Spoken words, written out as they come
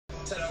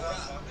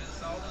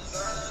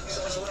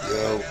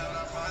Yo.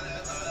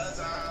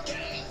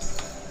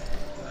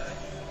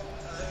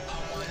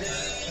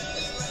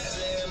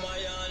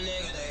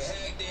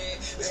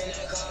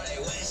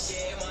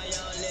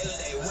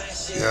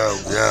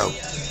 Yo.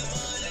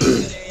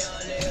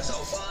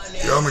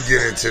 Yo, I'm gonna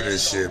get into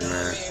this shit,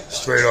 man.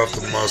 Straight off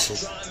the muscle.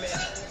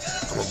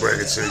 I'm gonna bring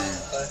it to you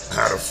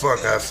how the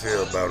fuck I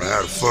feel about it,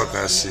 how the fuck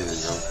I see it, yo.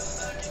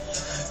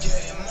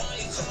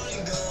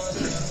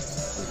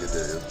 Look at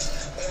that, yo.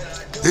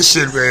 This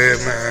shit right here,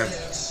 man,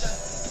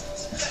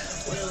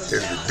 is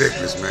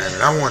ridiculous, man.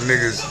 And I want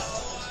niggas,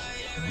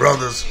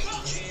 brothers,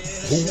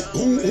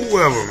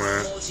 whoever,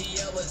 man.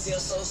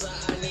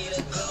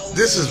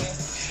 This is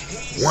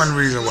one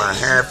reason why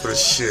half of the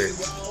shit,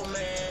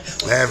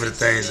 half of the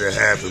things that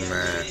happen,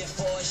 man,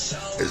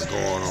 is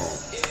going on.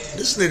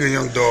 This nigga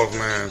Young Dolph,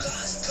 man,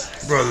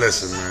 bro,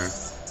 listen, man.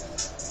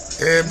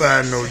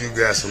 Everybody know you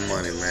got some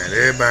money, man.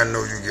 Everybody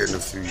know you getting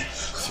a few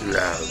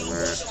dollars,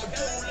 man.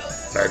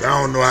 Like, I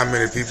don't know how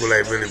many people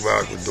like really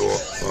rock with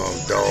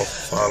Dolph,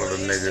 follow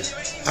the nigga.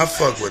 I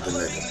fuck with the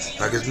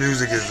nigga. Like, his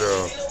music is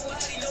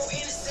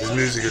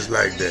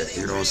like that,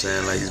 you know what I'm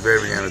saying? Like, he's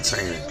very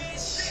entertaining.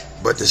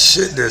 But the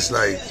shit that's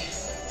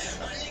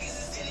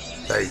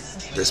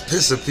that's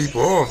pissing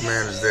people off,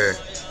 man, is that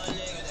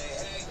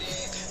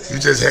you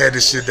just had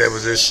this shit that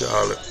was in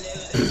Charlotte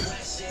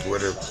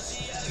with a,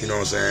 you know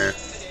what I'm saying,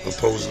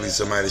 supposedly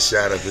somebody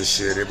shot up his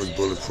shit, it was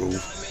bulletproof,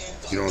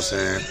 you know what I'm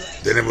saying.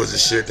 Then it was the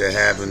shit that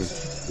happened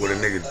where a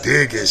nigga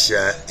did get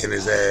shot in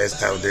his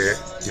ass out there,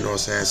 you know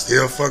what I'm saying,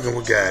 still fucking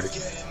with Gotti.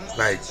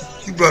 Like,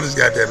 you brothers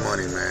got that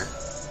money, man.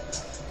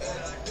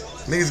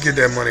 Niggas get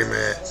that money,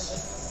 man,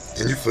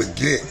 and you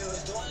forget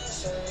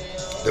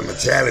the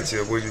mentality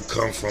of where you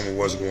come from and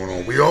what's going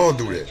on. We all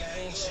do that.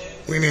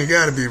 We ain't even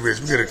gotta be rich.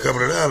 We get a couple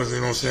of dollars, you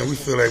know what I'm saying? We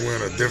feel like we're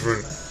in a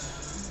different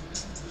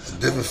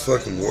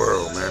fucking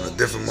world, man. A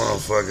different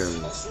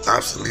motherfucking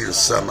obsolete or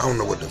something. I don't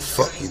know what the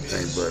fuck you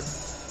think, but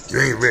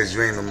you ain't rich,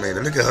 you ain't no man.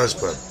 Look at Hush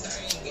Puppy.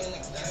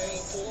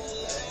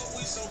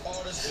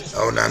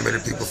 Oh, not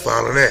many people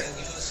follow that.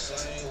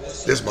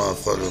 This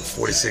motherfucker,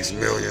 46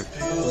 million.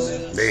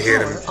 They hit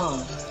him,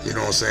 you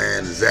know what I'm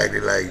saying, exactly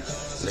like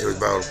they was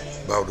about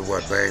to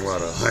what, bang,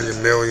 about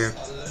 100 million.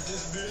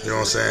 You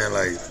know what I'm saying?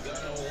 Like,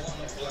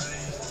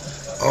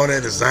 all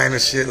that designer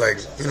shit, like,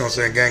 you know what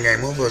I'm saying, gang,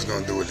 motherfuckers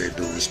gonna do what they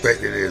do.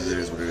 Respect it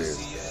is what it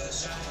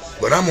is.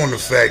 But I'm on the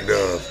fact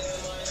of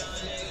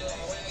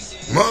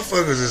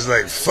motherfuckers is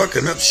like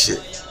fucking up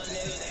shit.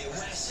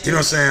 You know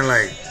what I'm saying?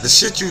 Like, the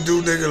shit you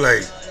do, nigga,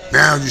 like,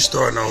 now you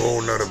starting a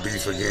whole nother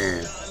beef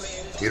again.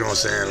 You know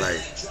what I'm saying?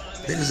 Like,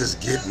 niggas just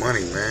get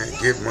money, man.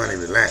 Get money,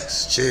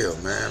 relax, chill,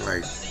 man.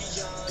 Like,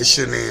 it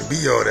shouldn't even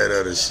be all that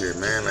other shit,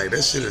 man. Like,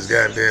 that shit is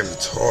goddamn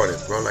retarded,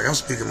 bro. Like, I'm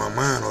speaking my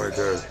mind on it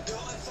because,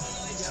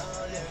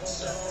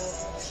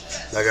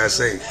 like I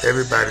say,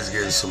 everybody's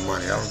getting some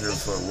money. I don't give a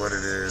fuck what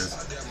it is.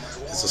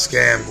 It's a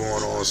scam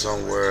going on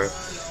somewhere.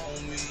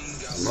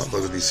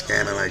 Motherfuckers be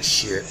scamming like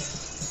shit.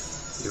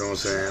 You know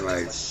what I'm saying?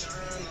 Like,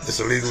 it's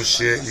illegal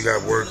shit. You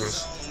got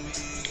workers.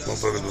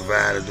 Motherfuckers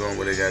provided doing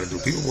what they gotta do.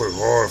 People work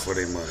hard for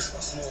their money.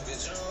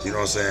 You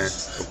know what I'm saying?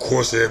 Of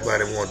course,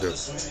 everybody want to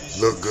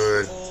look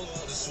good,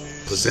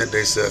 present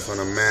themselves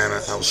in a manner,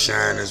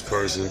 outshine this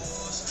person.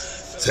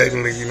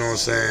 Technically, you know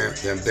what I'm saying?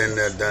 Them been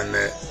there, done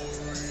that.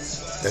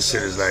 That shit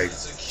is like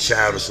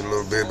childish a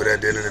little bit, but at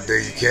the end of the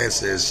day, you can't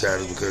say it's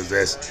childish because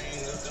that's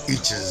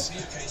each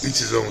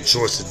his own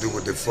choice to do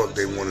what the fuck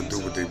they want to do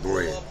with their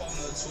bread.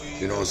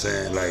 You know what I'm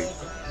saying? Like,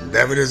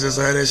 that is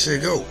just how that shit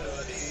go.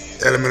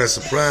 Element of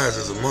surprise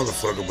is a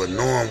motherfucker, but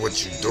knowing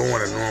what you're doing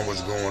and knowing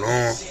what's going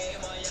on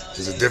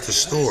is a different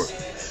story.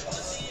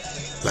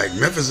 Like,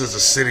 Memphis is a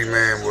city,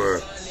 man, where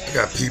I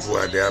got people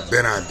out there. I've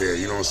been out there,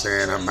 you know what I'm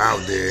saying? I'm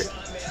out there,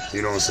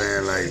 you know what I'm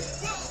saying? Like,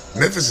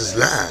 Memphis is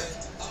live.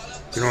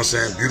 You know what I'm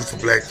saying? Beautiful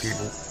black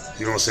people.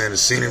 You know what I'm saying? The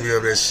scenery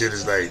of that shit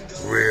is like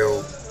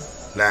real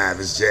live.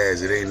 It's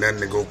jazz. It ain't nothing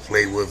to go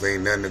play with.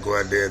 Ain't nothing to go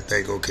out there and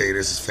think, okay,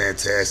 this is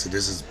fantastic.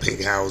 This is pink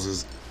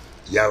houses,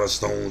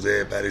 Yellowstones,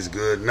 everybody's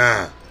good.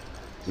 Nah.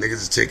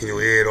 Niggas is taking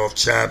your head off,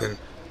 chopping.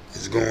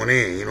 It's going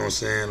in. You know what I'm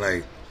saying?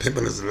 Like,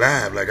 pimping is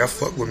alive. Like, I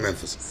fuck with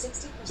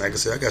Memphis. Like I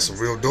said, I got some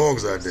real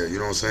dogs out there. You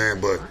know what I'm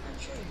saying? But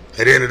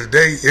at the end of the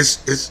day,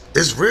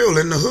 it's real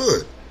in the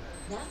hood.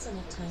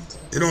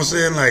 You know what I'm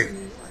saying? Like,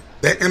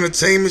 that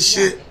entertainment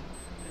shit,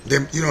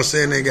 them, you know what I'm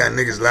saying? They got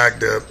niggas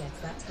locked up.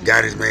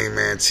 Gotti's main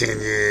man 10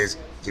 years.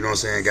 You know what I'm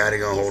saying? Gotti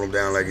gonna hold him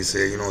down like he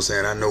said. You know what I'm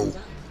saying? I know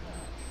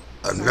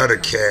another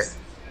cat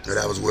that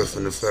I was with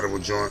in the federal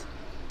joint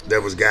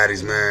that was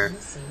Gotti's man.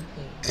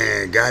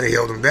 And Gotti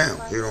held him down.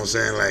 You know what I'm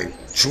saying? Like,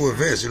 true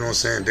events, you know what I'm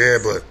saying? There,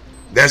 but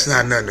that's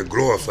not nothing to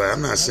glorify.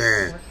 I'm not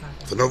saying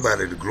for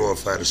nobody to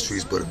glorify the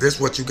streets, but if that's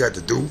what you got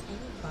to do,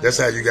 that's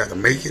how you got to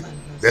make it,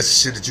 that's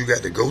the shit that you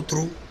got to go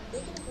through,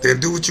 then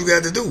do what you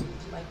got to do.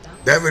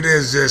 That it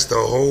is just the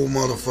whole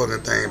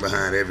motherfucking thing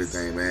behind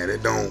everything, man.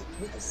 It don't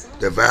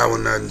devour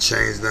nothing,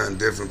 change nothing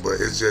different, but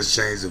it's just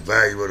changed the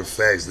value of the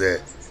facts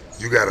that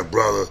you got a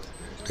brother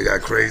that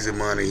got crazy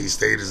money, he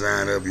stay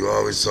designed up, you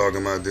always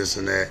talking about this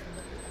and that,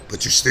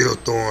 but you still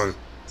throwing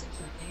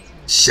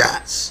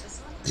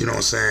shots. You know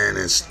what I'm saying?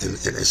 And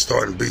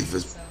starting beef.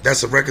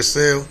 That's a record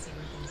sale.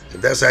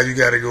 If that's how you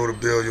got to go to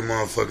build your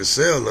motherfucking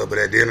sale up, but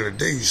at the end of the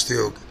day, you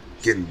still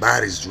getting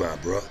bodies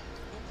dropped, bro.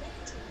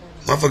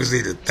 Motherfuckers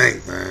need to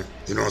think, man.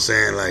 You know what I'm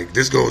saying? Like,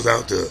 this goes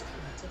out to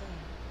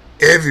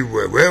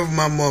everywhere. Wherever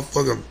my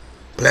motherfucking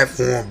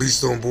platform,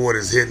 Beast on Board,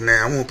 is hitting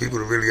now, I want people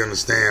to really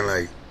understand,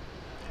 like,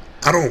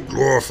 I don't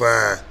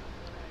glorify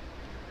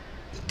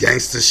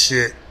gangster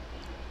shit.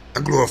 I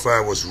glorify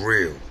what's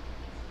real.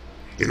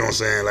 You know what I'm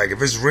saying? Like,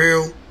 if it's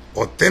real,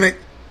 authentic,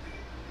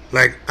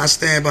 like, I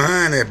stand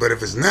behind that. But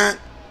if it's not,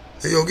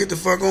 then yo, get the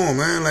fuck on,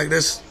 man. Like,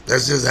 that's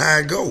just how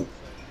it go.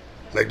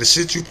 Like, the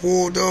shit you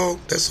pulled, dog,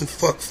 that's some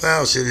fuck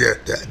foul shit. Yeah,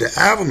 the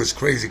album is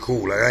crazy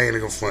cool. Like, I ain't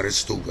even gonna front, it's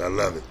stupid. I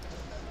love it.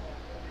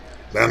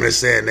 But I'm just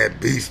saying that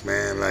beef,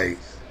 man, like,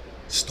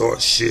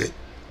 start shit,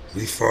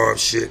 refarb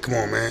shit. Come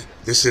on, man.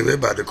 This shit, they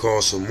about to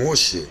cause some more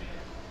shit.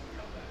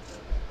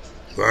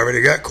 We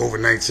already got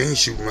COVID-19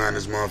 shooting around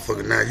this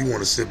motherfucker. Now you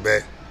want to sit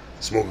back,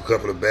 smoke a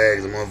couple of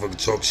bags, and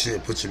motherfucker talk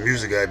shit, put your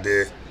music out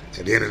there.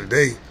 At the end of the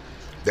day,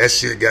 that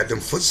shit got them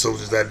foot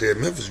soldiers out there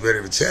in Memphis ready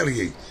to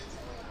retaliate.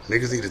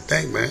 Niggas need to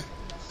think, man.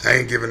 I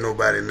ain't giving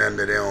nobody nothing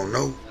that they don't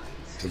know.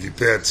 If you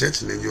pay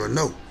attention, then you'll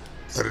know.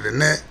 Other than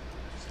that,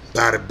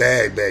 buy the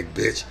bag back,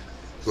 bitch.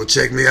 Go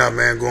check me out,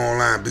 man. Go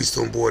online,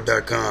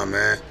 beastonboard.com,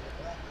 man.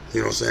 You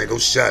know what I'm saying? Go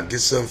shop. Get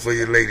something for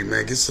your lady,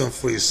 man. Get something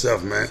for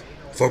yourself, man.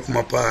 Fuck with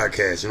my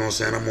podcast. You know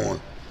what I'm saying? I'm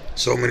on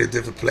so many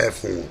different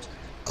platforms.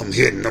 I'm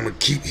hitting. I'm going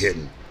to keep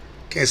hitting.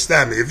 Can't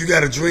stop me. If you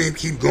got a dream,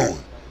 keep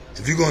going.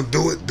 If you're going to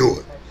do it, do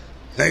it.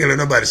 I ain't going to let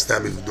nobody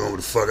stop me from doing what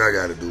the fuck I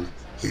got to do.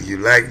 Either you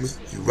like me,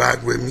 you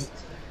rock with me,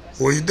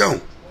 or you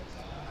don't.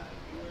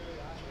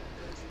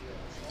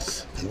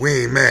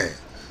 We ain't mad.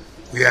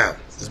 We out.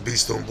 It's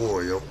Beast on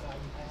Board, yo.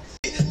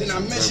 Then I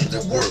measured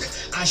the work,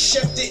 I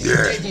chefed it,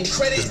 gave him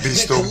credit, it's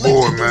Beast on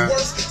Board, man.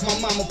 My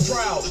mama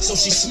proud, so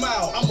she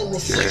smiled. I'm a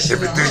reflection.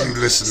 Every day you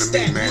listen to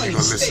me, man, you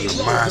gonna listen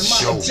to my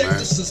show, man.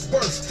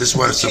 This is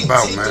what it's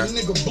about, man.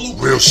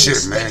 Real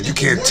shit, man. You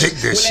can't take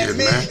that shit,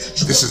 man.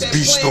 This is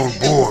Beast on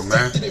Board,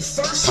 man.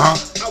 Huh?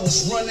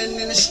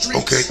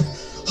 Okay.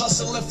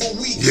 Hustling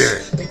for weeks. Yeah.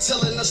 They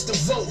telling us to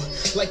vote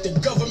like the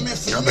government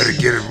for y'all better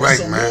get it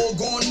right, man.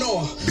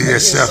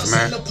 BSF,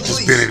 man.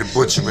 Just Benny the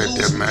Butcher right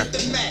there, man.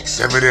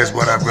 That is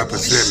what I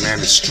represent, man.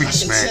 The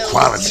streets, man.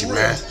 Quality,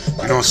 man.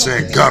 You know what I'm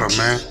saying? Gutter,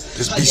 man.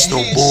 This Beast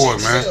on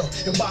Board, man.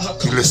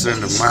 You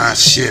listening to my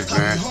shit,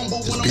 man.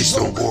 This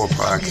Beast on Board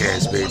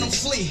podcast, baby.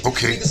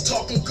 Okay.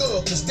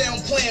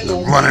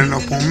 They're running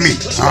up on me,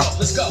 huh?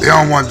 They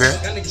don't want that.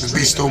 This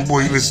Beast on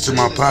Board, you listen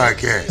to my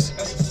podcast.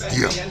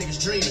 Yeah.